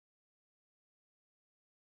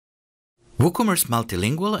WooCommerce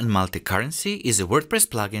Multilingual and Multicurrency is a WordPress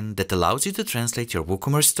plugin that allows you to translate your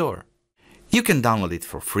WooCommerce store. You can download it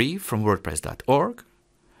for free from WordPress.org,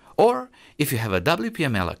 or if you have a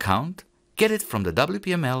WPML account, get it from the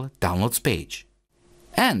WPML downloads page.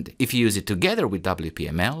 And if you use it together with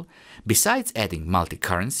WPML, besides adding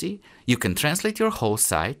multicurrency, you can translate your whole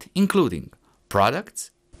site, including products,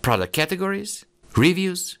 product categories,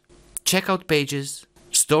 reviews, checkout pages,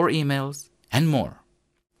 store emails, and more.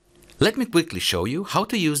 Let me quickly show you how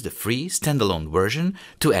to use the free standalone version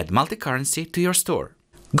to add multicurrency to your store.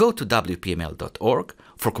 Go to WPML.org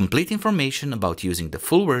for complete information about using the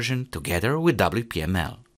full version together with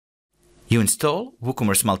WPML. You install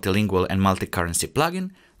WooCommerce Multilingual and Multicurrency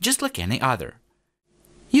plugin just like any other.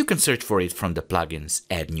 You can search for it from the plugin's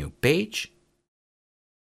Add New page,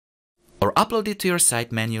 or upload it to your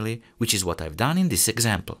site manually, which is what I've done in this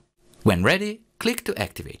example. When ready, click to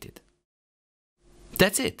activate it.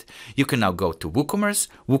 That's it. You can now go to WooCommerce,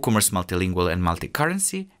 WooCommerce Multilingual and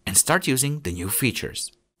Multicurrency and start using the new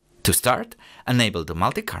features. To start, enable the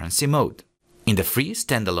multicurrency mode. In the free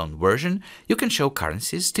standalone version, you can show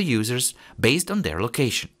currencies to users based on their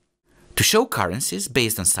location. To show currencies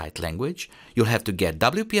based on site language, you'll have to get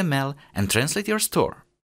WPML and translate your store.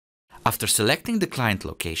 After selecting the client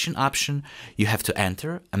location option, you have to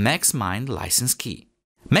enter a MaxMind license key.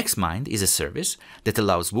 MaxMind is a service that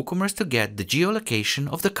allows WooCommerce to get the geolocation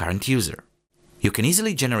of the current user. You can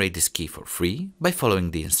easily generate this key for free by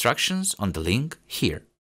following the instructions on the link here.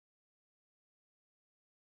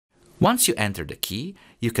 Once you enter the key,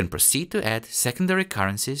 you can proceed to add secondary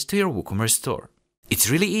currencies to your WooCommerce store. It's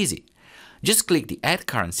really easy. Just click the Add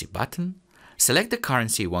Currency button, select the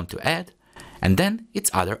currency you want to add, and then its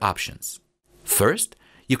other options. First,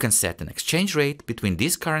 you can set an exchange rate between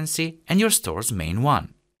this currency and your store's main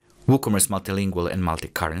one. WooCommerce Multilingual and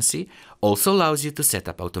Multicurrency also allows you to set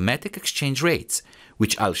up automatic exchange rates,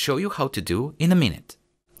 which I'll show you how to do in a minute.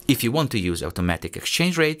 If you want to use automatic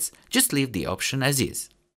exchange rates, just leave the option as is.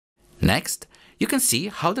 Next, you can see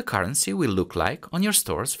how the currency will look like on your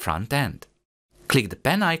store's front end. Click the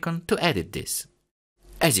pen icon to edit this.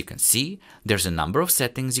 As you can see, there's a number of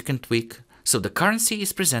settings you can tweak, so the currency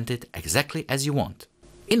is presented exactly as you want.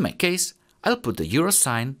 In my case, I'll put the euro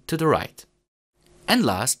sign to the right. And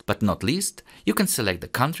last but not least, you can select the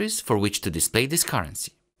countries for which to display this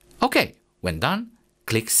currency. Okay, when done,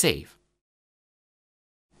 click Save.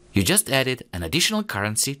 You just added an additional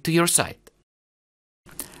currency to your site.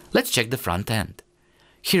 Let's check the front end.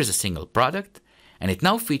 Here's a single product, and it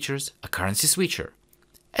now features a currency switcher.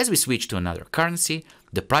 As we switch to another currency,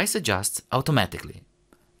 the price adjusts automatically.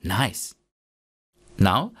 Nice!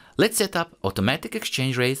 Now, let's set up automatic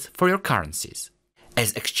exchange rates for your currencies.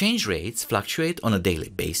 As exchange rates fluctuate on a daily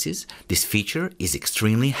basis, this feature is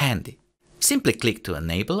extremely handy. Simply click to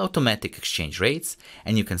enable automatic exchange rates,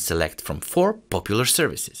 and you can select from 4 popular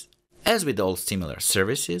services. As with all similar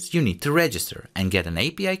services, you need to register and get an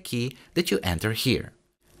API key that you enter here.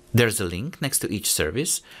 There's a link next to each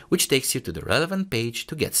service, which takes you to the relevant page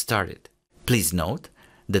to get started. Please note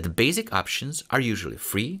that the basic options are usually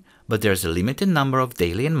free, but there's a limited number of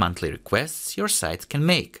daily and monthly requests your site can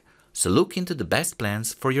make, so look into the best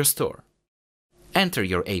plans for your store. Enter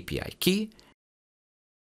your API key,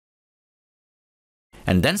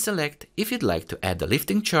 and then select if you'd like to add the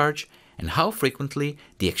lifting charge and how frequently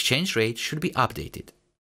the exchange rate should be updated.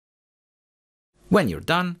 When you're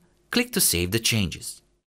done, click to save the changes.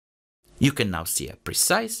 You can now see a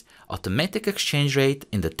precise, automatic exchange rate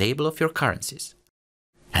in the table of your currencies.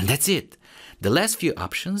 And that's it! The last few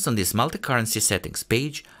options on this multi-currency settings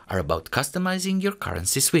page are about customizing your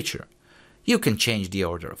currency switcher. You can change the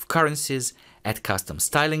order of currencies, add custom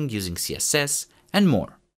styling using CSS, and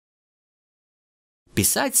more.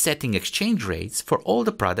 Besides setting exchange rates for all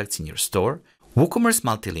the products in your store, WooCommerce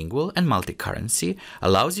Multilingual and Multicurrency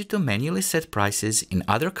allows you to manually set prices in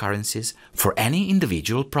other currencies for any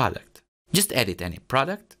individual product. Just edit any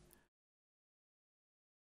product,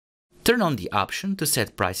 turn on the option to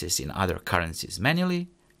set prices in other currencies manually,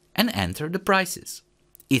 and enter the prices.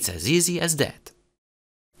 It's as easy as that.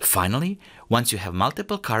 Finally, once you have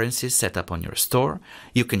multiple currencies set up on your store,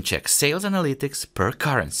 you can check sales analytics per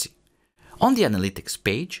currency. On the analytics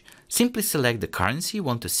page, simply select the currency you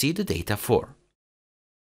want to see the data for.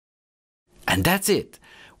 And that's it!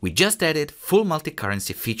 We just added full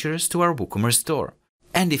multi-currency features to our WooCommerce store.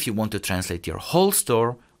 And if you want to translate your whole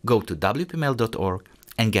store, go to WPML.org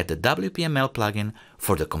and get the WPML plugin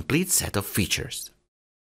for the complete set of features.